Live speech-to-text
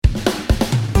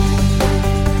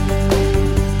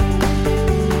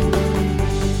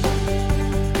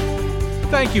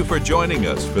Thank you for joining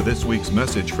us for this week's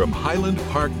message from Highland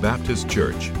Park Baptist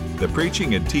Church. The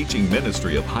preaching and teaching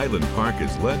ministry of Highland Park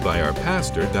is led by our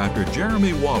pastor, Dr.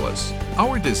 Jeremy Wallace.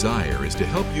 Our desire is to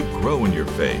help you grow in your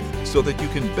faith so that you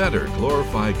can better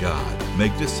glorify God,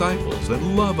 make disciples,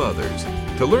 and love others.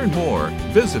 To learn more,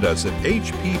 visit us at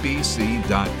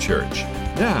hpbc.church.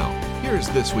 Now, here's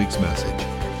this week's message.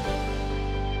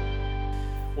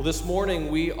 Well, this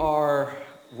morning we are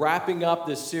wrapping up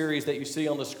this series that you see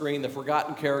on the screen, The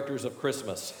Forgotten Characters of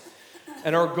Christmas.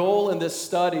 And our goal in this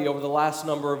study over the last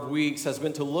number of weeks has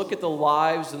been to look at the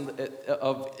lives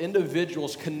of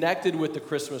individuals connected with the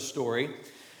Christmas story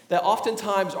that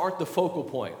oftentimes aren't the focal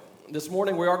point. This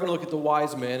morning we are going to look at the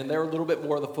wise men, and they're a little bit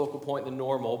more the focal point than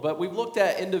normal, but we've looked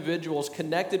at individuals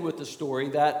connected with the story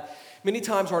that many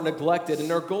times are neglected, and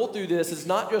our goal through this is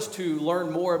not just to learn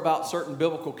more about certain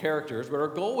biblical characters, but our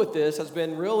goal with this has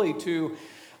been really to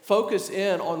focus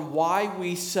in on why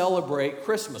we celebrate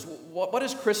Christmas. What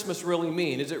does Christmas really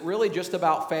mean? Is it really just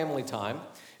about family time?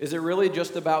 Is it really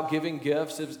just about giving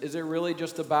gifts? Is it really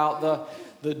just about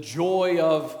the joy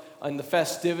of and the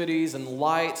festivities and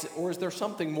lights? Or is there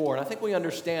something more? And I think we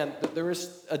understand that there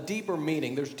is a deeper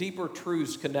meaning. There's deeper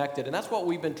truths connected. And that's what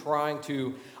we've been trying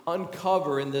to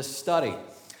uncover in this study.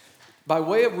 By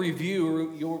way of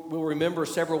review, you will remember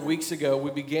several weeks ago, we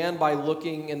began by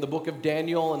looking in the book of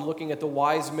Daniel and looking at the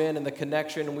wise men and the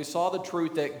connection, and we saw the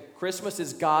truth that Christmas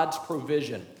is God's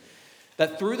provision,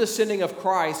 that through the sending of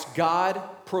Christ, God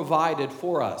provided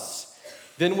for us.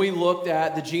 Then we looked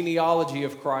at the genealogy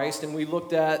of Christ, and we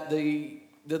looked at the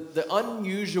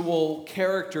unusual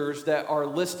characters that are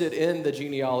listed in the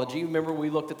genealogy. Remember, we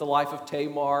looked at the life of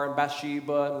Tamar and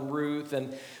Bathsheba and Ruth,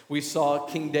 and we saw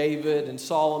King David and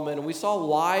Solomon, and we saw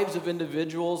lives of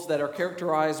individuals that are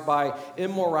characterized by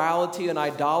immorality and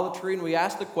idolatry, and we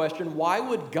asked the question, why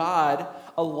would God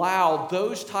allow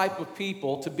those type of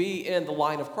people to be in the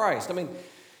line of Christ? I mean,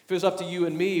 if it was up to you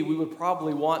and me, we would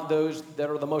probably want those that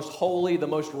are the most holy, the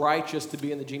most righteous to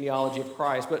be in the genealogy of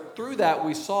Christ, but through that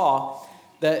we saw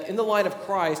that in the line of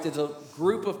Christ is a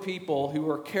group of people who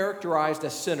are characterized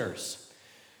as sinners.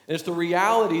 And it's the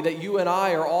reality that you and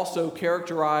I are also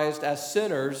characterized as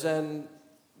sinners, and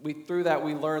through that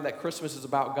we learn that Christmas is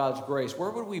about God's grace. Where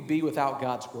would we be without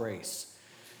God's grace?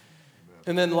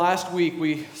 And then last week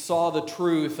we saw the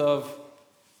truth of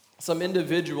some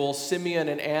individuals, Simeon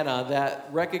and Anna, that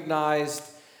recognized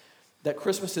that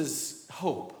Christmas is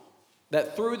hope.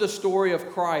 That through the story of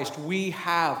Christ, we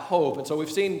have hope. And so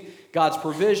we've seen God's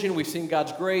provision, we've seen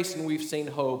God's grace, and we've seen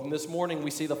hope. And this morning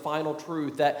we see the final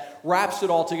truth that wraps it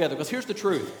all together. Because here's the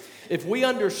truth. If we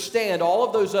understand all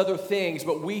of those other things,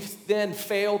 but we then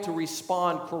fail to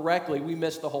respond correctly, we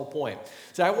miss the whole point.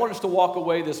 So I want us to walk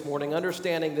away this morning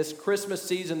understanding this Christmas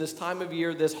season, this time of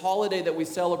year, this holiday that we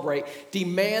celebrate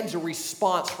demands a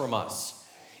response from us.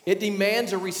 It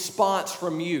demands a response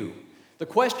from you. The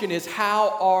question is,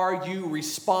 how are you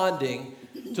responding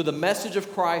to the message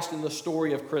of Christ in the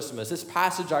story of Christmas? This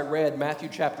passage I read, Matthew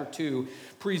chapter 2,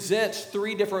 presents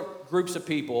three different groups of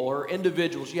people or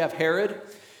individuals. You have Herod,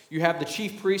 you have the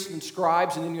chief priests and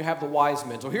scribes, and then you have the wise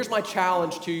men. So here's my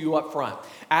challenge to you up front.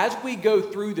 As we go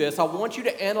through this, I want you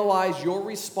to analyze your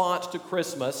response to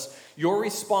Christmas, your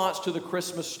response to the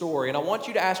Christmas story. And I want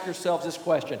you to ask yourselves this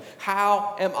question: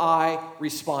 how am I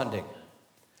responding?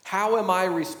 How am I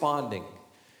responding?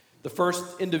 The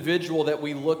first individual that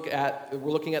we're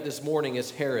looking at this morning is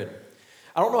Herod.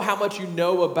 I don't know how much you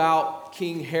know about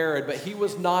King Herod, but he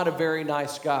was not a very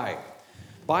nice guy.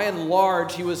 By and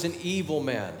large, he was an evil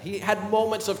man. He had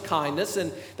moments of kindness,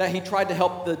 and that he tried to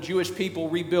help the Jewish people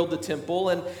rebuild the temple.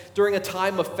 And during a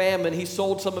time of famine, he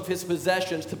sold some of his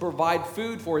possessions to provide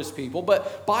food for his people.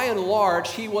 But by and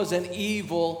large, he was an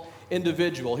evil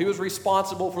individual. He was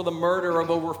responsible for the murder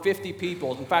of over 50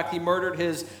 people. In fact, he murdered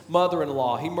his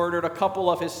mother-in-law. He murdered a couple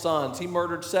of his sons. He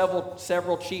murdered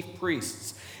several chief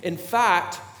priests. In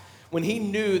fact, when he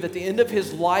knew that the end of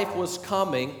his life was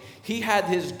coming, he had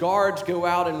his guards go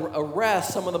out and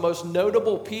arrest some of the most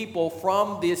notable people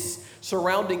from this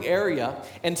surrounding area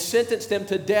and sentence them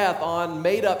to death on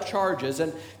made-up charges.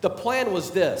 And the plan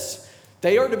was this: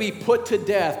 they are to be put to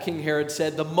death, King Herod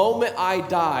said, the moment I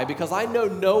die, because I know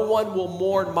no one will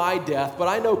mourn my death, but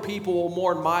I know people will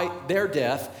mourn their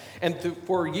death. And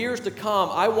for years to come,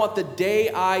 I want the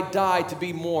day I die to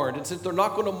be mourned. And since they're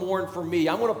not going to mourn for me,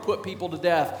 I'm going to put people to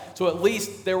death, so at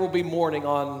least there will be mourning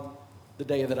on the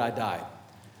day that I die.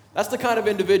 That's the kind of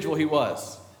individual he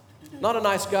was. Not a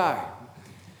nice guy.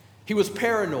 He was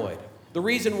paranoid. The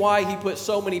reason why he put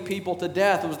so many people to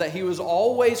death was that he was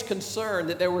always concerned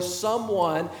that there was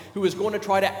someone who was going to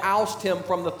try to oust him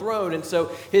from the throne. And so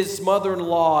his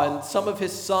mother-in-law and some of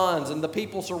his sons and the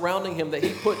people surrounding him that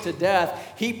he put to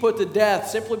death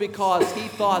simply because he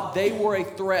thought they were a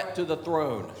threat to the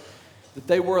throne, that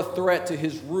they were a threat to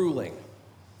his ruling.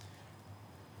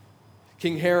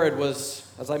 King Herod was,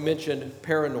 as I mentioned,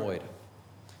 paranoid.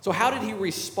 So how did he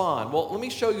respond? Well, let me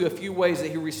show you a few ways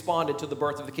that he responded to the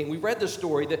birth of the king. We read the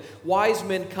story that wise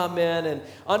men come in and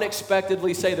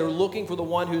unexpectedly say they're looking for the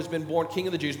one who's been born king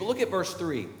of the Jews. But look at verse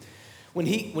 3.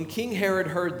 When King Herod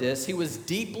heard this, he was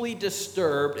deeply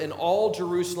disturbed, and all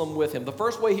Jerusalem with him. The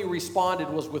first way he responded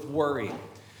was with worry.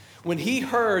 When he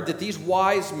heard that these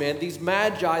wise men, these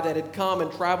magi that had come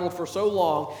and traveled for so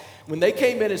long, when they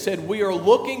came in and said, "We are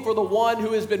looking for the one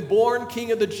who has been born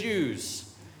king of the Jews,"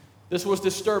 this was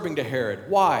disturbing to Herod.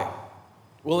 Why?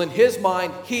 Well, in his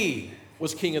mind, he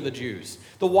was king of the Jews.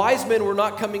 The wise men were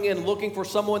not coming in looking for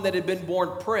someone that had been born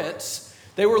prince.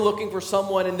 They were looking for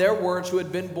someone, in their words, who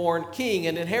had been born king.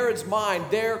 And in Herod's mind,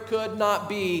 there could not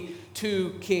be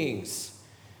two kings.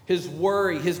 His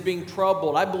worry, his being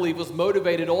troubled, I believe, was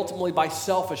motivated ultimately by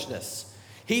selfishness.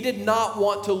 He did not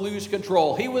want to lose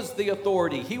control. He was the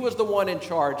authority. He was the one in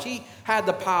charge. He had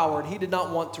the power, and he did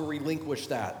not want to relinquish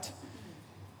that.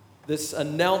 This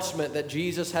announcement that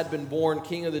Jesus had been born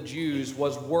King of the Jews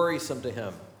was worrisome to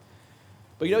him.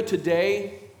 But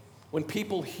today, when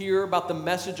people hear about the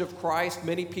message of Christ,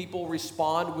 many people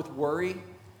respond with worry.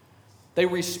 They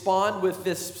respond with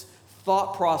this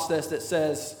thought process that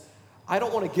says, I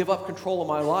don't want to give up control of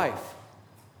my life.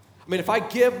 If I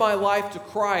give my life to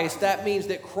Christ, that means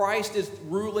that Christ is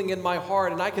ruling in my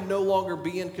heart and I can no longer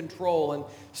be in control. And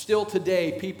still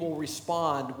today, people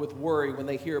respond with worry when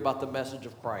they hear about the message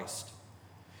of Christ.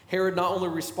 Herod not only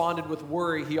responded with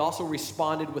worry, he also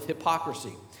responded with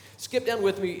hypocrisy. Skip down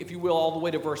with me, if you will, all the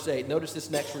way to verse 8. Notice this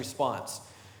next response.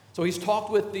 So he's talked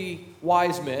with the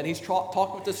wise men. He's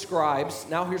talked with the scribes.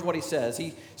 Now here's what he says.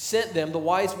 He sent them, the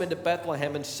wise men, to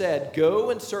Bethlehem and said, "Go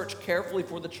and search carefully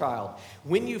for the child.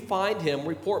 When you find him,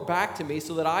 report back to me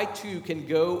so that I too can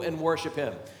go and worship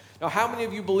him." Now, how many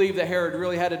of you believe that Herod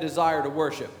really had a desire to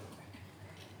worship?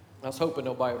 I was hoping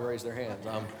nobody would raise their hands.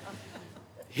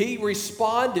 He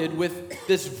responded with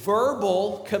this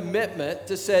verbal commitment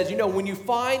that says, when you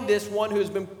find this one who has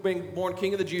been born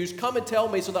king of the Jews, come and tell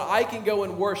me so that I can go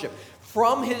and worship.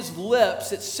 From his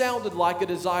lips, it sounded like a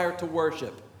desire to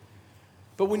worship.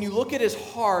 But when you look at his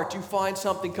heart, you find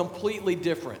something completely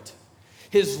different.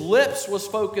 His lips was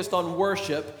focused on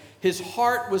worship. His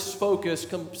heart was focused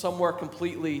somewhere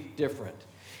completely different.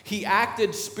 He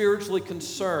acted spiritually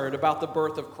concerned about the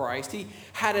birth of Christ. He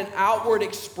had an outward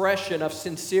expression of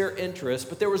sincere interest,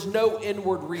 but there was no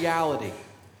inward reality.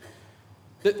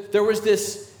 There was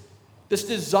this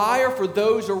desire for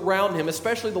those around him,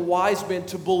 especially the wise men,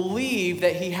 to believe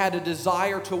that he had a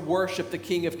desire to worship the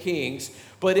King of Kings,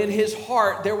 but in his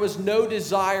heart there was no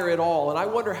desire at all. And I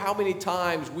wonder how many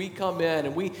times we come in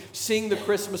and we sing the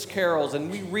Christmas carols and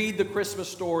we read the Christmas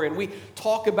story and we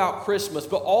talk about Christmas,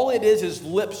 but all it is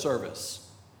lip service.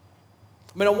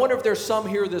 I wonder if there's some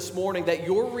here this morning that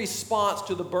your response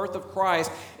to the birth of Christ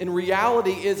in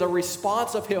reality is a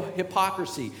response of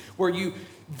hypocrisy, where you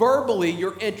verbally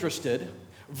you're interested,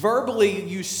 verbally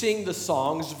you sing the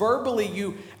songs, verbally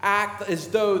you act as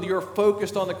though you're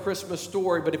focused on the Christmas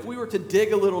story, but if we were to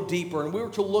dig a little deeper and we were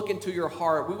to look into your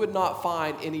heart, we would not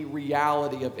find any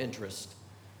reality of interest.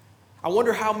 I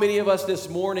wonder how many of us this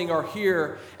morning are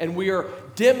here and we are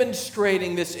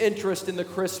demonstrating this interest in the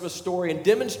Christmas story and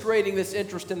demonstrating this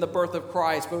interest in the birth of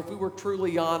Christ, but if we were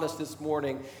truly honest this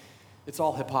morning, it's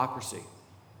all hypocrisy.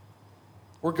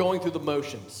 We're going through the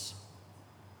motions.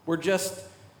 We're just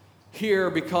here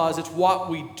because it's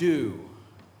what we do.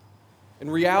 In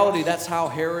reality, that's how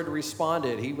Herod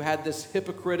responded. He had this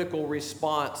hypocritical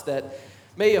response that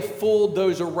may have fooled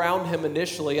those around him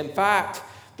initially. In fact,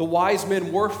 the wise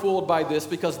men were fooled by this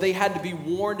because they had to be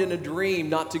warned in a dream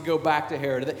not to go back to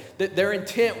Herod. Their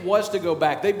intent was to go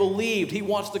back. They believed he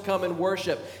wants to come and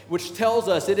worship, which tells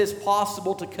us it is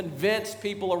possible to convince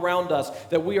people around us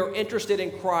that we are interested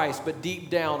in Christ, but deep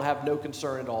down have no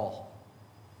concern at all.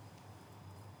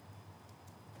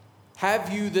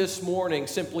 Have you this morning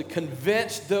simply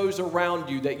convinced those around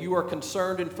you that you are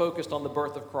concerned and focused on the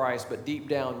birth of Christ, but deep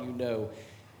down you know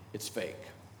it's fake?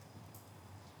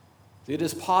 It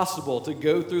is possible to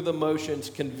go through the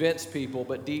motions, convince people,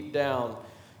 but deep down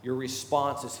your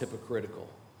response is hypocritical.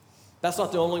 That's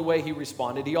not the only way he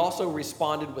responded. He also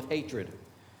responded with hatred.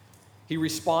 He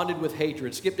responded with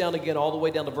hatred. Skip down again all the way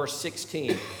down to verse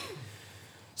 16.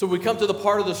 So we come to the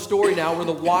part of the story now where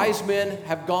the wise men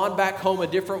have gone back home a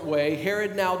different way.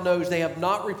 Herod now knows they have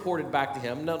not reported back to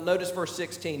him. Now, notice verse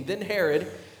 16. Then Herod,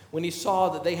 when he saw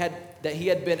that he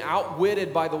had been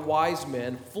outwitted by the wise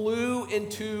men, flew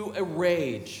into a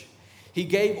rage. He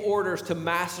gave orders to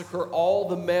massacre all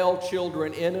the male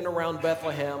children in and around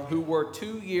Bethlehem who were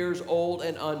 2 years old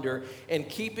and under, in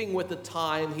keeping with the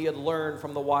time he had learned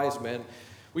from the wise men.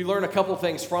 We learn a couple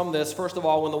things from this. First of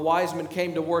all, when the wise men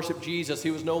came to worship Jesus,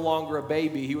 he was no longer a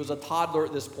baby. He was a toddler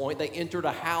at this point. They entered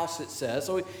a house, it says.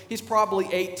 So he's probably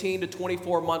 18 to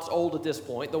 24 months old at this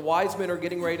point. The wise men are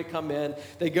getting ready to come in.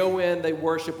 They go in, they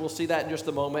worship. We'll see that in just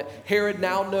a moment. Herod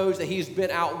now knows that he's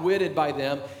been outwitted by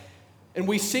them. And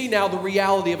we see now the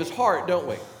reality of his heart, don't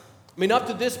we? I mean, up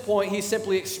to this point, he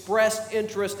simply expressed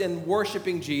interest in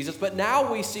worshiping Jesus. But now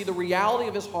we see the reality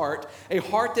of his heart, a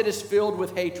heart that is filled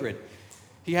with hatred.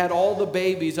 He had all the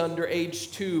babies under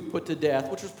age 2 put to death,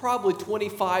 which was probably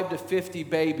 25 to 50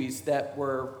 babies that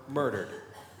were murdered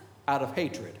out of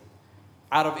hatred,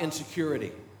 out of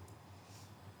insecurity.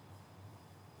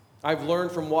 I've learned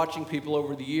from watching people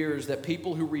over the years that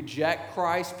people who reject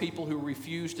Christ, people who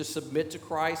refuse to submit to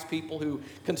Christ, people who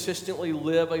consistently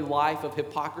live a life of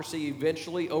hypocrisy,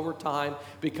 eventually over time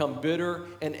become bitter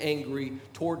and angry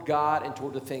toward God and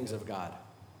toward the things of God.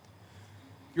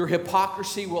 Your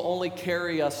hypocrisy will only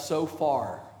carry us so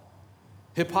far.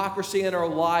 Hypocrisy in our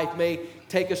life may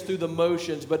take us through the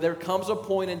motions, but there comes a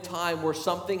point in time where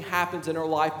something happens in our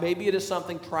life. Maybe it is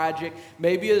something tragic.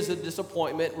 Maybe it is a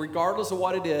disappointment. Regardless of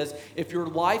what it is, if your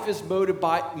life is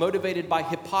motivated by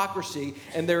hypocrisy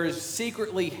and there is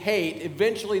secretly hate,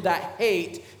 eventually that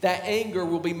hate, that anger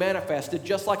will be manifested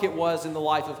just like it was in the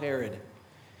life of Herod.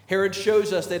 Herod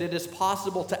shows us that it is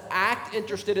possible to act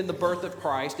interested in the birth of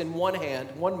Christ in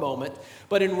one moment,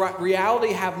 but in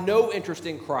reality have no interest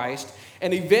in Christ,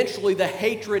 and eventually the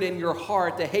hatred in your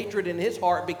heart, the hatred in his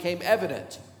heart became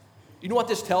evident. You know what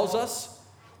this tells us?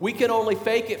 We can only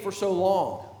fake it for so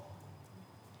long.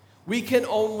 We can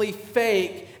only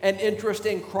fake an interest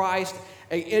in Christ,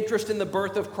 an interest in the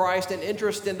birth of Christ, an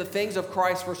interest in the things of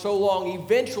Christ for so long.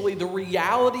 Eventually the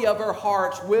reality of our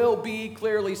hearts will be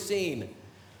clearly seen.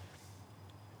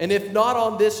 And if not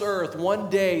on this earth, one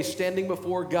day, standing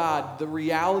before God, the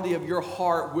reality of your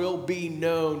heart will be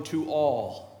known to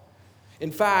all.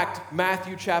 In fact,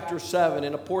 Matthew chapter 7,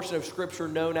 in a portion of Scripture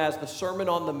known as the Sermon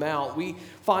on the Mount, we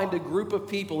find a group of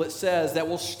people, it says, that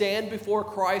will stand before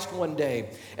Christ one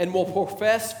day and will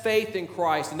profess faith in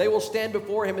Christ. And they will stand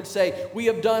before him and say, we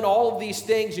have done all of these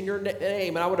things in your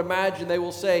name. And I would imagine they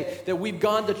will say that we've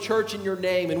gone to church in your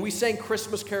name, and we sang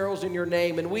Christmas carols in your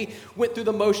name, and we went through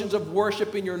the motions of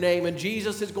worship in your name. And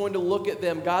Jesus is going to look at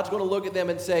them, God's going to look at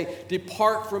them and say,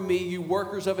 depart from me, you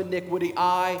workers of iniquity,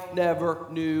 I never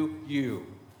knew you.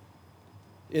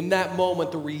 In that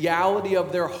moment, the reality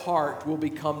of their heart will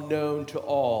become known to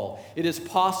all. It is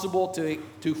possible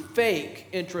to fake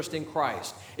interest in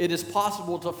Christ. It is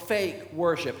possible to fake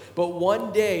worship. But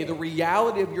one day, the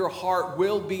reality of your heart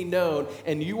will be known,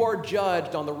 and you are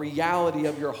judged on the reality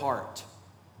of your heart.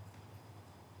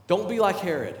 Don't be like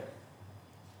Herod.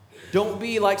 Don't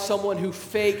be like someone who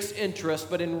fakes interest,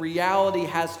 but in reality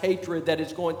has hatred that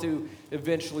is going to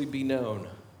eventually be known.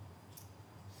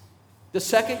 The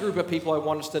second group of people I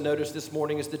want us to notice this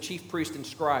morning is the chief priests and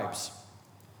scribes.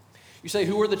 You say,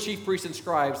 who are the chief priests and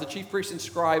scribes? The chief priests and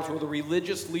scribes were the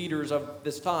religious leaders of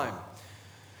this time.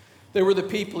 They were the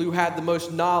people who had the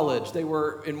most knowledge. They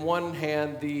were, in one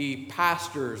hand, the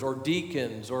pastors or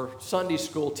deacons or Sunday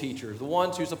school teachers, the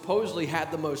ones who supposedly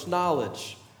had the most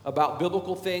knowledge about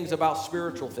biblical things, about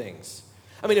spiritual things.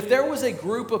 I mean, if there was a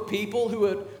group of people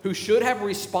who should have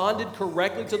responded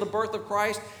correctly to the birth of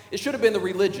Christ, it should have been the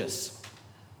religious.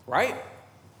 Right?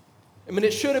 I mean,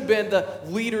 it should have been the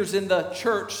leaders in the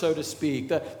church, so to speak,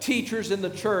 the teachers in the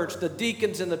church, the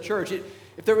deacons in the church.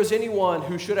 If there was anyone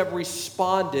who should have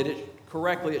responded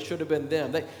correctly, it should have been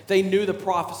them. They knew the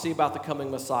prophecy about the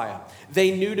coming Messiah.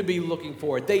 They knew to be looking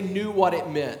for it. They knew what it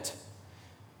meant.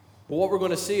 But what we're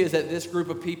going to see is that this group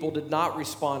of people did not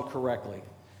respond correctly.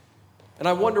 And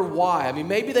I wonder why. I mean,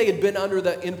 maybe they had been under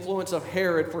the influence of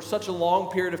Herod for such a long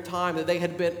period of time that they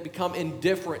had become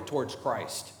indifferent towards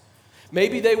Christ.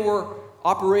 Maybe they were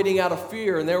operating out of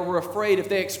fear, and they were afraid if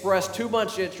they expressed too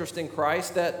much interest in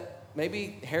Christ that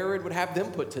maybe Herod would have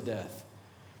them put to death.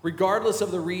 Regardless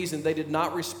of the reason, they did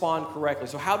not respond correctly.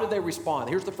 So how did they respond?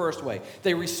 Here's the first way.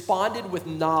 They responded with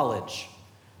knowledge.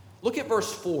 Look at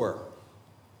verse 4.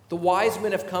 The wise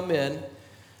men have come in.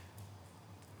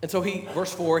 And so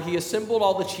verse 4, he assembled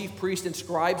all the chief priests and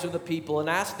scribes of the people and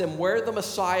asked them where the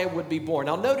Messiah would be born.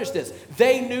 Now notice this.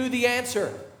 They knew the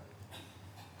answer.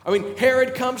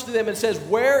 Herod comes to them and says,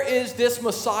 where is this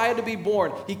Messiah to be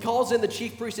born? He calls in the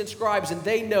chief priests and scribes, and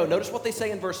they know. Notice what they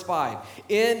say in verse 5.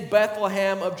 In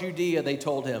Bethlehem of Judea, they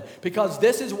told him, because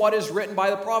this is what is written by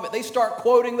the prophet. They start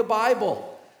quoting the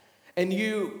Bible. And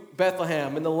you,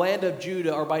 Bethlehem, in the land of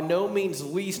Judah, are by no means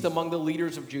least among the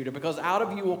leaders of Judah, because out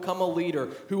of you will come a leader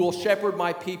who will shepherd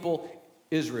my people,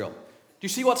 Israel. Do you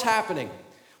see what's happening?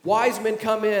 Wise men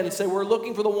come in and say, we're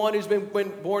looking for the one who's been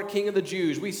born king of the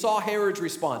Jews. We saw Herod's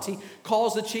response. He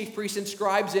calls the chief priests and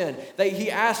scribes in. He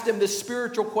asked them this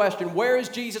spiritual question, where is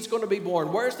Jesus going to be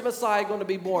born? Where's the Messiah going to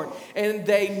be born? And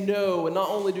they know, and not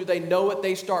only do they know it,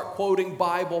 they start quoting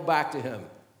Bible back to him.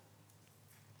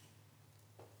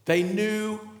 They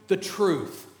knew the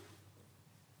truth.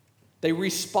 They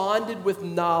responded with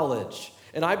knowledge.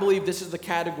 And I believe this is the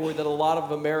category that a lot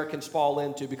of Americans fall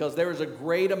into, because there is a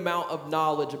great amount of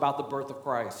knowledge about the birth of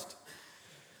Christ.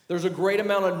 There's a great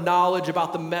amount of knowledge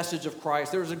about the message of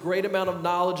Christ. There's a great amount of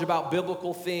knowledge about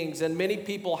biblical things. And many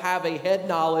people have a head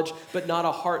knowledge, but not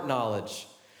a heart knowledge.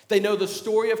 They know the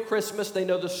story of Christmas. They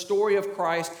know the story of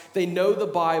Christ. They know the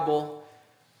Bible,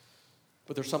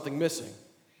 but there's something missing.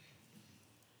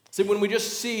 See, when we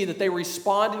just see that they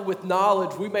responded with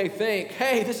knowledge, we may think,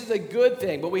 hey, this is a good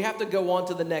thing. But we have to go on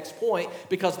to the next point,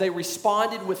 because they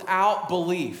responded without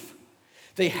belief.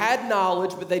 They had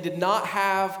knowledge, but they did not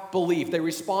have belief. They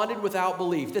responded without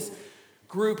belief. This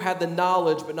group had the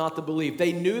knowledge, but not the belief.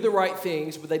 They knew the right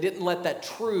things, but they didn't let that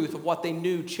truth of what they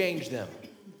knew change them.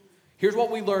 Here's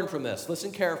what we learned from this.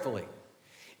 Listen carefully.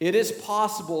 It is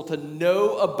possible to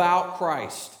know about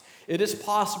Christ. It is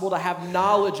possible to have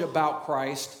knowledge about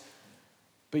Christ,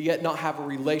 but yet not have a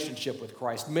relationship with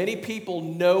Christ. Many people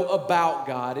know about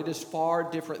God. It is a far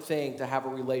different thing to have a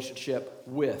relationship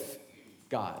with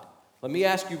God. Let me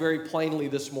ask you very plainly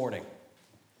this morning.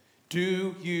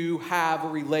 Do you have a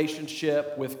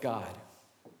relationship with God?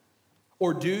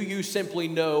 Or do you simply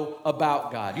know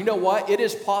about God? You know what? It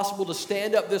is possible to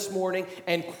stand up this morning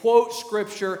and quote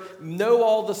Scripture, know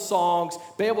all the songs,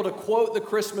 be able to quote the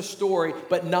Christmas story,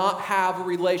 but not have a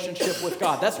relationship with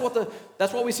God. That's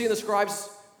what we see in the scribes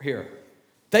here.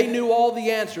 They knew all the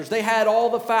answers. They had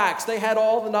all the facts. They had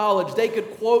all the knowledge. They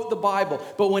could quote the Bible.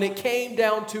 But when it came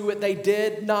down to it, they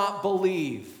did not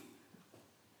believe.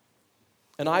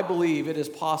 And I believe it is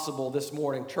possible this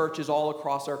morning, churches all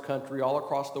across our country, all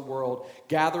across the world,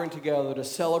 gathering together to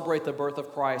celebrate the birth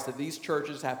of Christ, that these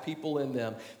churches have people in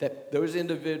them, that those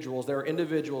individuals, there are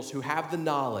individuals who have the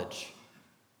knowledge.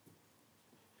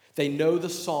 They know the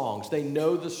songs. They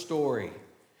know the story.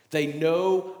 They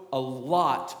know a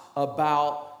lot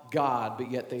about God, but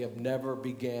yet they have never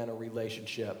began a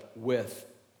relationship with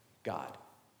God.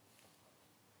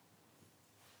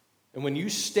 And when you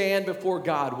stand before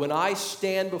God, when I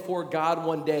stand before God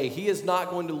one day, He is not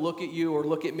going to look at you or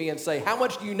look at me and say, how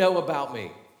much do you know about me?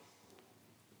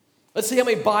 Let's see how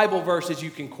many Bible verses you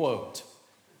can quote.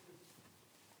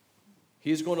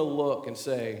 He's going to look and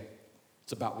say,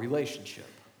 it's about relationship.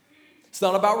 It's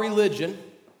not about religion.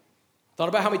 It's not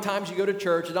about how many times you go to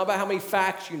church. It's not about how many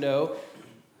facts you know.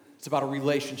 It's about a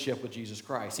relationship with Jesus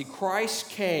Christ. See, Christ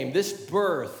came. This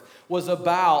birth was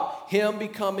about Him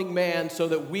becoming man so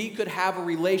that we could have a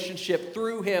relationship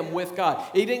through Him with God.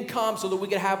 He didn't come so that we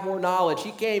could have more knowledge.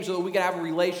 He came so that we could have a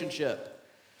relationship.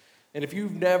 And if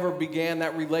you've never began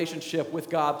that relationship with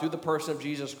God through the person of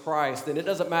Jesus Christ, then it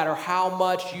doesn't matter how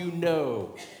much you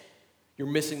know, you're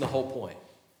missing the whole point.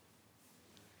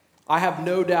 I have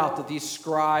no doubt that these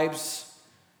scribes,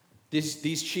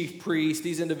 these chief priests,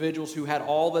 these individuals who had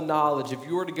all the knowledge, if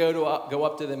you were to go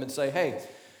up to them and say, hey,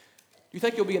 do you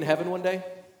think you'll be in heaven one day?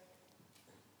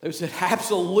 They would say,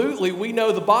 absolutely, we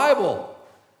know the Bible.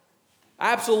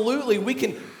 Absolutely, we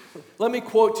can. Let me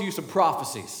quote to you some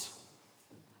prophecies.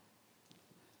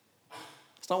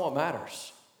 It's not what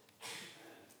matters.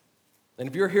 And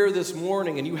if you're here this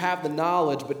morning and you have the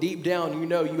knowledge, but deep down you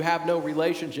know you have no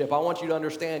relationship, I want you to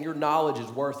understand your knowledge is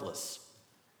worthless.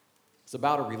 It's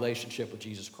about a relationship with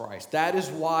Jesus Christ. That is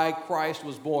why Christ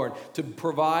was born, to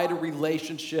provide a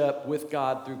relationship with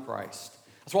God through Christ.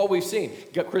 That's what we've seen.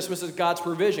 Christmas is God's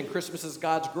provision. Christmas is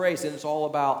God's grace, and it's all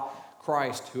about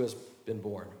Christ who has been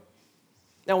born.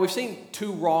 Now, we've seen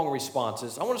two wrong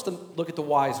responses. I want us to look at the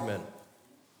wise men.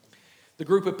 The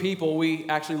group of people we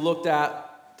actually looked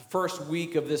at the first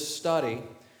week of this study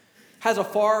has a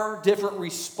far different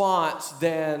response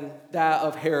than that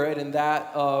of Herod and that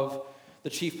of the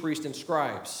chief priests and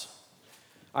scribes.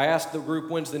 I asked the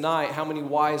group Wednesday night, how many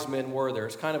wise men were there?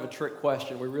 It's kind of a trick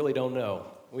question. We really don't know.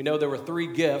 We know there were 3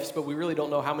 gifts, but we really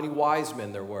don't know how many wise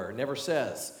men there were. It never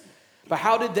says. But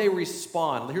how did they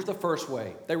respond? Here's the first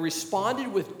way. They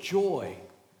responded with joy.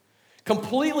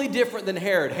 Completely different than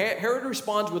Herod. Herod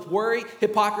responds with worry,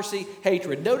 hypocrisy,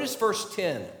 hatred. Notice verse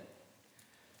 10.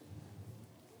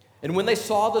 And when they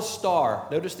saw the star,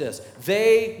 notice this,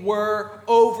 they were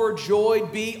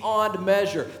overjoyed beyond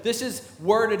measure. This is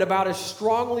worded about as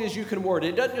strongly as you can word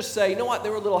it. It doesn't just say, you know what, they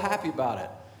were a little happy about it.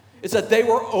 It's that they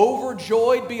were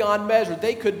overjoyed beyond measure.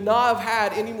 They could not have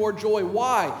had any more joy.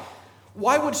 Why?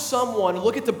 Why would someone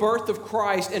look at the birth of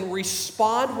Christ and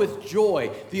respond with joy?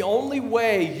 The only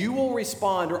way you will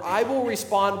respond, or I will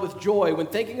respond with joy when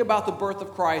thinking about the birth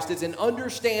of Christ, is in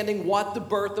understanding what the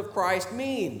birth of Christ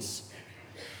means.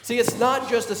 See, it's not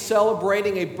just a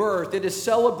celebrating a birth, it is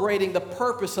celebrating the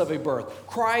purpose of a birth.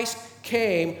 Christ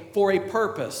came for a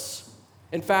purpose.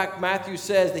 In fact, Matthew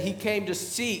says that he came to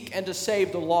seek and to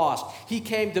save the lost. He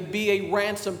came to be a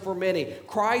ransom for many.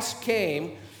 Christ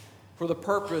came for the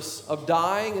purpose of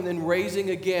dying and then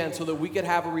raising again so that we could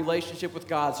have a relationship with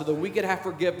God, so that we could have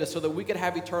forgiveness, so that we could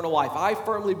have eternal life. I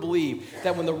firmly believe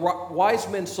that when the wise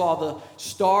men saw the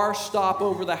star stop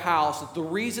over the house, that the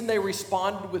reason they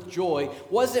responded with joy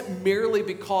wasn't merely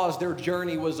because their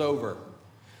journey was over.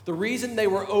 The reason they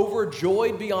were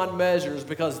overjoyed beyond measure is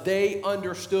because they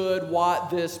understood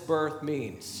what this birth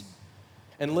means.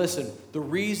 And listen, the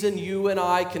reason you and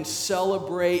I can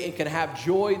celebrate and can have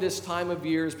joy this time of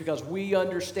year is because we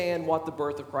understand what the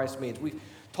birth of Christ means. We've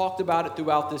talked about it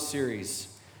throughout this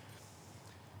series.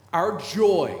 Our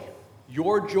joy,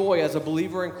 your joy as a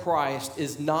believer in Christ,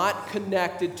 is not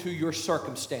connected to your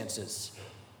circumstances.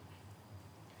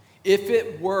 If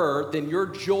it were, then your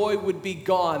joy would be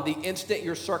gone the instant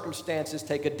your circumstances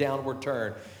take a downward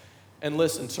turn. And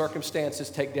listen, circumstances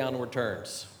take downward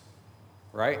turns,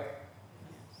 right?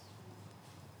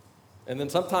 And then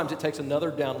sometimes it takes another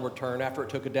downward turn after it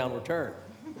took a downward turn.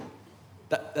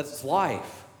 That's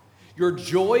life. Your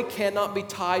joy cannot be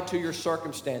tied to your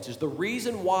circumstances. The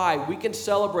reason why we can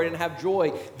celebrate and have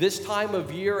joy this time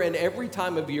of year and every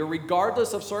time of year,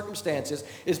 regardless of circumstances,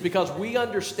 is because we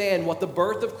understand what the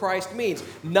birth of Christ means.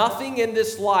 Nothing in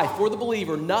this life, for the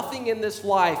believer, nothing in this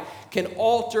life can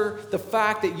alter the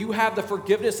fact that you have the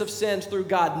forgiveness of sins through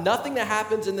God. Nothing that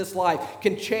happens in this life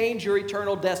can change your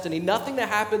eternal destiny. Nothing that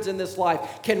happens in this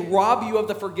life can rob you of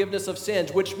the forgiveness of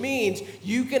sins, which means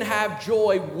you can have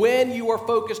joy when you are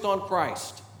focused on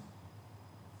Christ.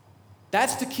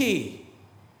 That's the key.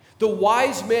 The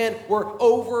wise men were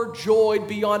overjoyed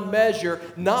beyond measure,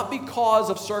 not because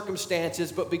of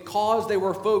circumstances, but because they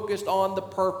were focused on the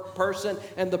person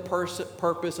and the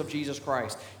purpose of Jesus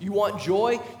Christ. You want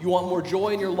joy? You want more joy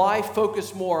in your life?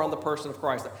 Focus more on the person of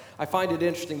Christ. I find it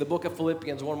interesting. The book of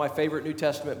Philippians, one of my favorite New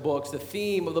Testament books, the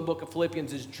theme of the book of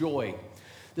Philippians is joy.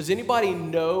 Does anybody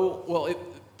know,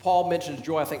 Paul mentions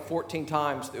joy, I think, 14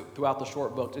 times throughout the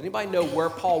short book. Does anybody know where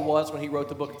Paul was when he wrote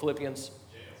the book of Philippians?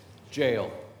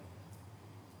 Jail.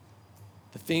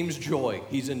 The theme's joy.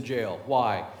 He's in jail.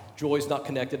 Why? Joy is not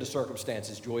connected to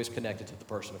circumstances. Joy is connected to the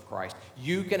person of Christ.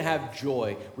 You can have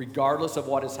joy regardless of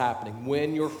what is happening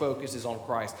when your focus is on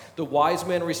Christ. The wise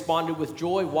men responded with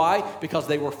joy. Why? Because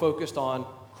they were focused on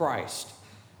Christ.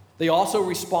 They also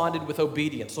responded with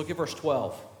obedience. Look at verse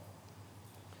 12.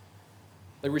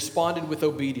 They responded with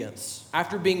obedience.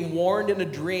 After being warned in a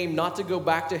dream not to go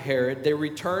back to Herod, they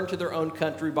returned to their own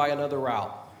country by another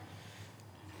route.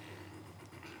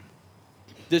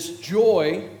 This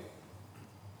joy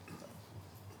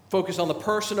focused on the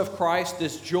person of Christ,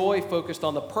 this joy focused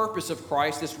on the purpose of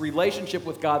Christ, this relationship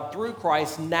with God through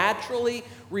Christ naturally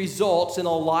results in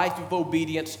a life of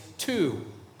obedience to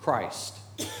Christ.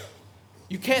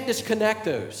 You can't disconnect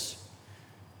those.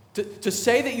 To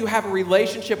say that you have a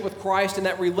relationship with Christ and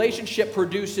that relationship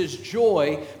produces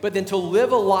joy, but then to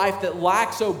live a life that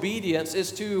lacks obedience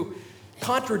is to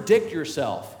contradict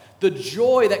yourself. The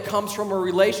joy that comes from a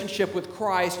relationship with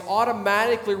Christ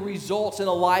automatically results in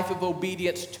a life of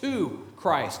obedience to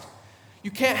Christ.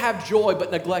 You can't have joy but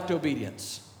neglect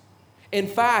obedience. In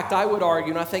fact, I would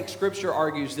argue, and I think Scripture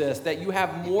argues this, that you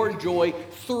have more joy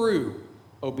through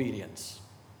obedience.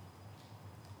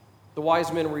 The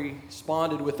wise men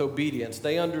responded with obedience.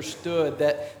 They understood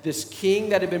that this king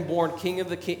that had been born, king of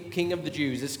the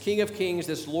Jews, this King of Kings,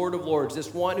 this Lord of Lords,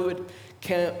 this one who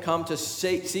had come to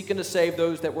seek and to save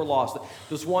those that were lost,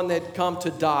 this one that had come to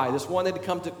die, this one that had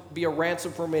come to be a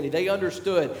ransom for many. They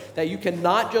understood that you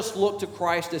cannot just look to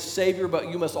Christ as Savior, but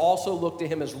you must also look to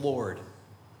Him as Lord.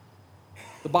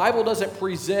 The Bible doesn't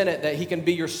present it that He can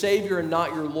be your Savior and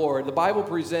not your Lord. The Bible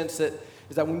presents it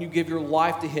is that when you give your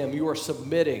life to Him, you are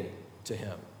submitting to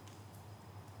Him.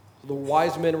 So the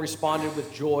wise men responded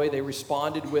with joy. They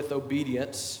responded with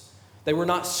obedience. They were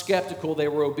not skeptical, they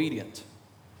were obedient.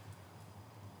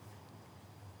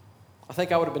 I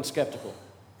think I would have been skeptical.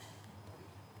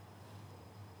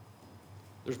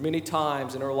 There's many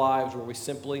times in our lives where we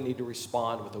simply need to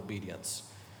respond with obedience.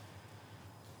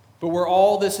 But where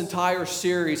all this entire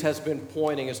series has been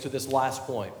pointing is to this last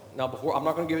point. Now, I'm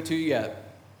not going to give it to you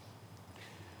yet.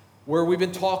 Where we've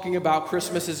been talking about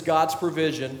Christmas is God's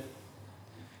provision,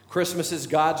 Christmas is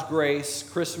God's grace,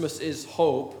 Christmas is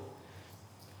hope.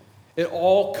 It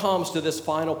all comes to this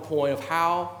final point of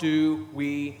how do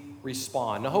we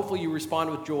respond. Now, hopefully you respond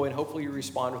with joy and hopefully you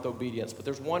respond with obedience. But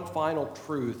there's one final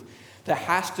truth that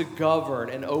has to govern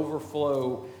and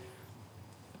overflow,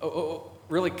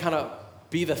 really kind of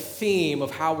be the theme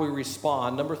of how we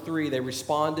respond. Number 3, they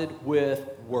responded with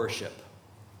worship.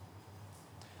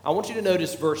 I want you to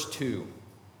notice verse 2.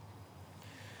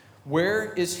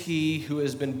 Where is he who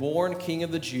has been born King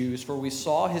of the Jews? For we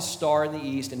saw his star in the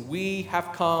east, and we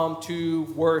have come to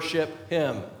worship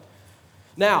him.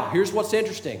 Now, here's what's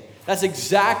interesting. That's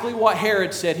exactly what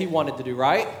Herod said he wanted to do,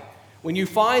 right? When you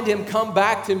find him, come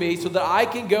back to me so that I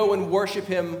can go and worship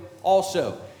him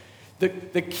also.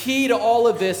 The key to all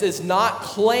of this is not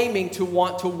claiming to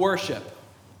want to worship.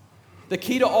 The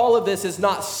key to all of this is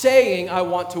not saying, I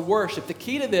want to worship. The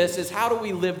key to this is how do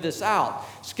we live this out?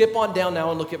 Skip on down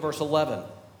now and look at verse 11.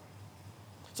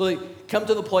 So they come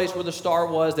to the place where the star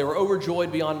was. They were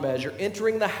overjoyed beyond measure.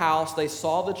 Entering the house, they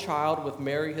saw the child with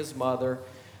Mary, his mother,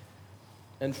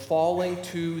 and falling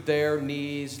to their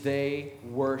knees, they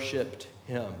worshiped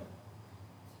him.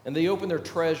 And they opened their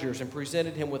treasures and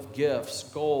presented him with gifts,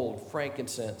 gold,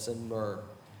 frankincense, and myrrh.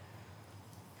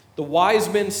 The wise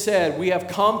men said, we have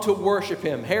come to worship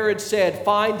him. Herod said,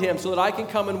 find him so that I can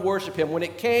come and worship him. When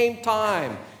it came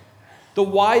time, the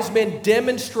wise men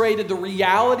demonstrated the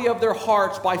reality of their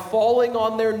hearts by falling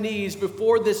on their knees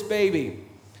before this baby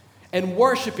and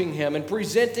worshiping him and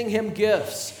presenting him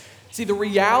gifts. See, the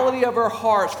reality of our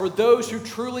hearts for those who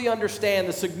truly understand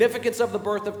the significance of the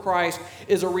birth of Christ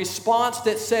is a response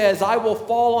that says, I will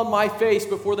fall on my face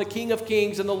before the King of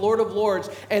Kings and the Lord of Lords,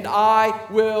 and I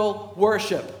will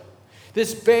worship.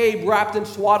 This babe wrapped in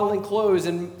swaddling clothes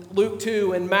in Luke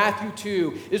 2 and Matthew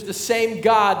 2 is the same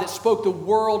God that spoke the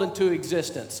world into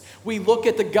existence. We look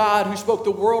at the God who spoke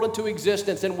the world into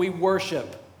existence and we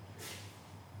worship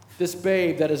this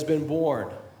babe that has been born.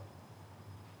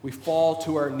 We fall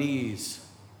to our knees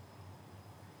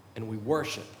and we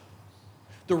worship.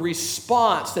 The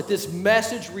response that this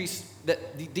message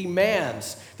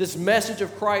demands, this message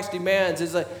of Christ demands,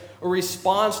 is a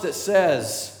response that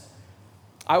says,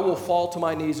 I will fall to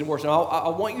my knees and worship. I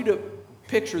want you to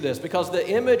picture this because the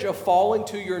image of falling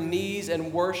to your knees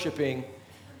and worshiping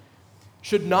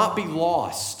should not be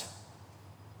lost.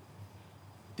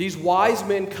 These wise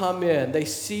men come in, they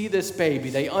see this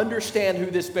baby, they understand who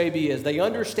this baby is, they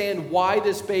understand why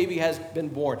this baby has been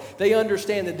born, they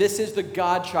understand that this is the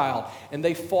God child, and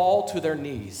they fall to their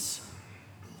knees.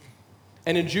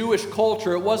 And in Jewish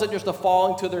culture, it wasn't just a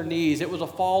falling to their knees, it was a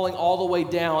falling all the way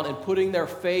down and putting their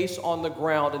face on the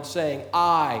ground and saying,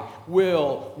 I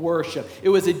will worship. It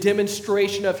was a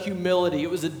demonstration of humility.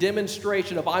 It was a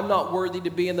demonstration of I'm not worthy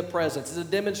to be in the presence. It's a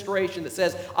demonstration that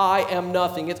says I am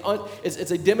nothing.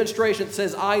 It's a demonstration that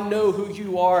says I know who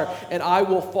you are and I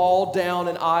will fall down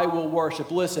and I will worship.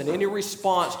 Listen, any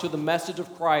response to the message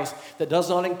of Christ that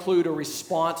does not include a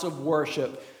response of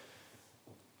worship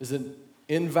is an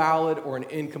invalid or an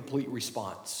incomplete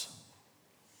response.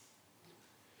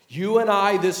 You and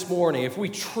I this morning, if we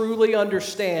truly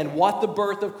understand what the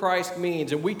birth of Christ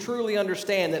means, and we truly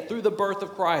understand that through the birth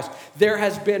of Christ, there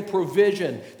has been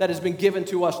provision that has been given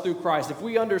to us through Christ, if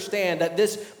we understand that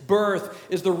this birth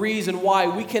is the reason why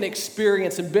we can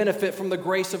experience and benefit from the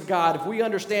grace of God, if we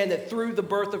understand that through the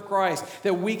birth of Christ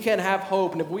that we can have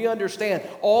hope, and if we understand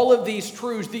all of these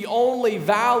truths, the only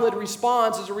valid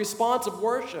response is a response of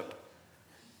worship.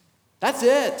 That's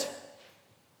it.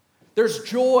 There's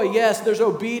joy, yes. There's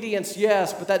obedience,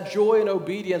 yes. But that joy and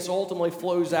obedience ultimately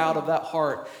flows out of that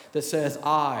heart that says,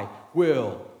 I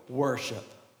will worship.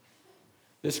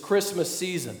 This Christmas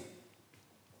season,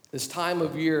 this time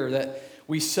of year that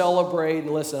we celebrate,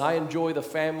 and listen, I enjoy the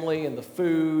family and the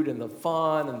food and the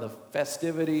fun and the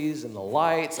festivities and the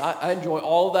lights. I enjoy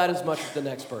all of that as much as the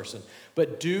next person.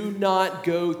 But do not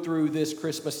go through this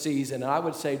Christmas season, and I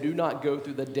would say do not go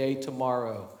through the day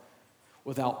tomorrow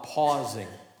without pausing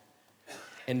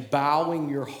and bowing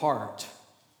your heart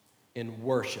in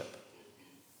worship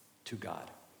to God.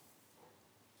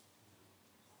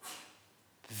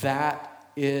 That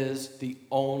is the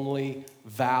only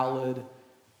valid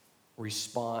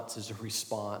response, is a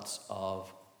response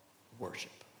of worship.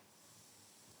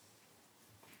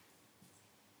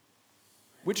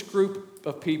 Which group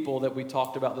of people that we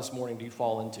talked about this morning do you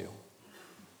fall into?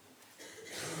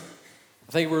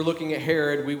 I think if we were looking at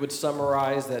Herod, we would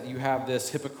summarize that you have this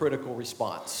hypocritical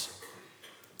response.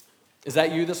 Is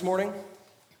that you this morning?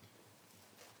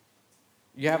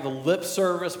 You have the lip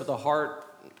service, but the heart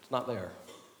is not there.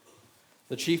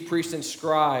 The chief priests and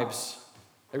scribes,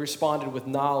 they responded with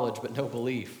knowledge, but no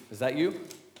belief. Is that you?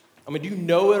 I mean, you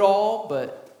know it all,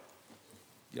 but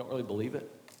you don't really believe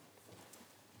it?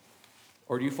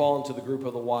 Or do you fall into the group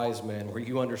of the wise men where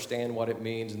you understand what it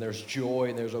means and there's joy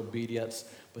and there's obedience,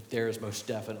 but there is most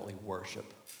definitely worship?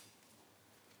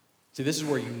 See, this is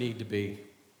where you need to be.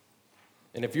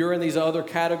 And if you're in these other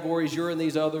categories, you're in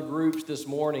these other groups this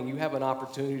morning, you have an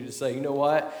opportunity to say, you know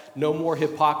what? No more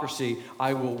hypocrisy,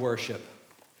 I will worship.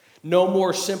 No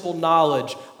more simple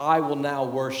knowledge, I will now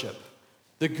worship.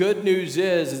 The good news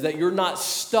is that you're not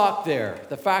stuck there.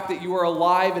 The fact that you are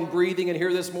alive and breathing and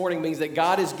here this morning means that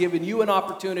God has given you an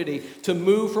opportunity to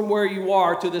move from where you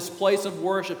are to this place of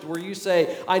worship where you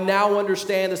say, I now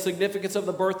understand the significance of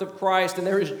the birth of Christ and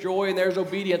there is joy and there's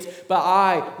obedience, but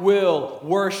I will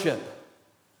worship.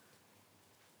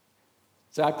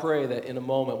 So I pray that in a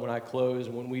moment when I close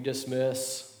and when we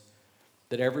dismiss,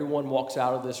 that everyone walks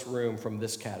out of this room from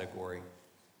this category.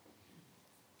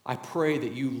 I pray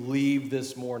that you leave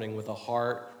this morning with a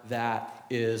heart that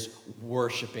is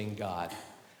worshiping God,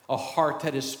 a heart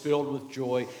that is filled with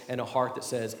joy, and a heart that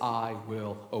says, I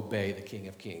will obey the King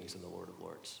of Kings and the Lord of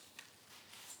Lords.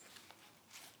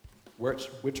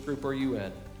 Which group are you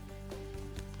in?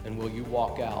 And will you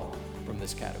walk out from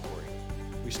this category?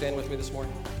 Will you stand with me this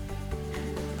morning?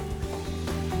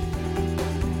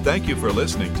 Thank you for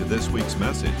listening to this week's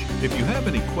message. If you have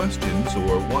any questions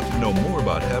or want to know more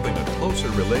about having a closer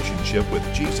relationship with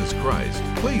Jesus Christ,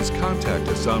 please contact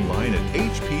us online at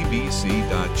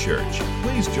hpbc.church.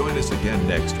 Please join us again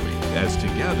next week as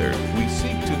together we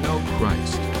seek to know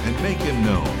Christ and make Him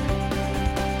known.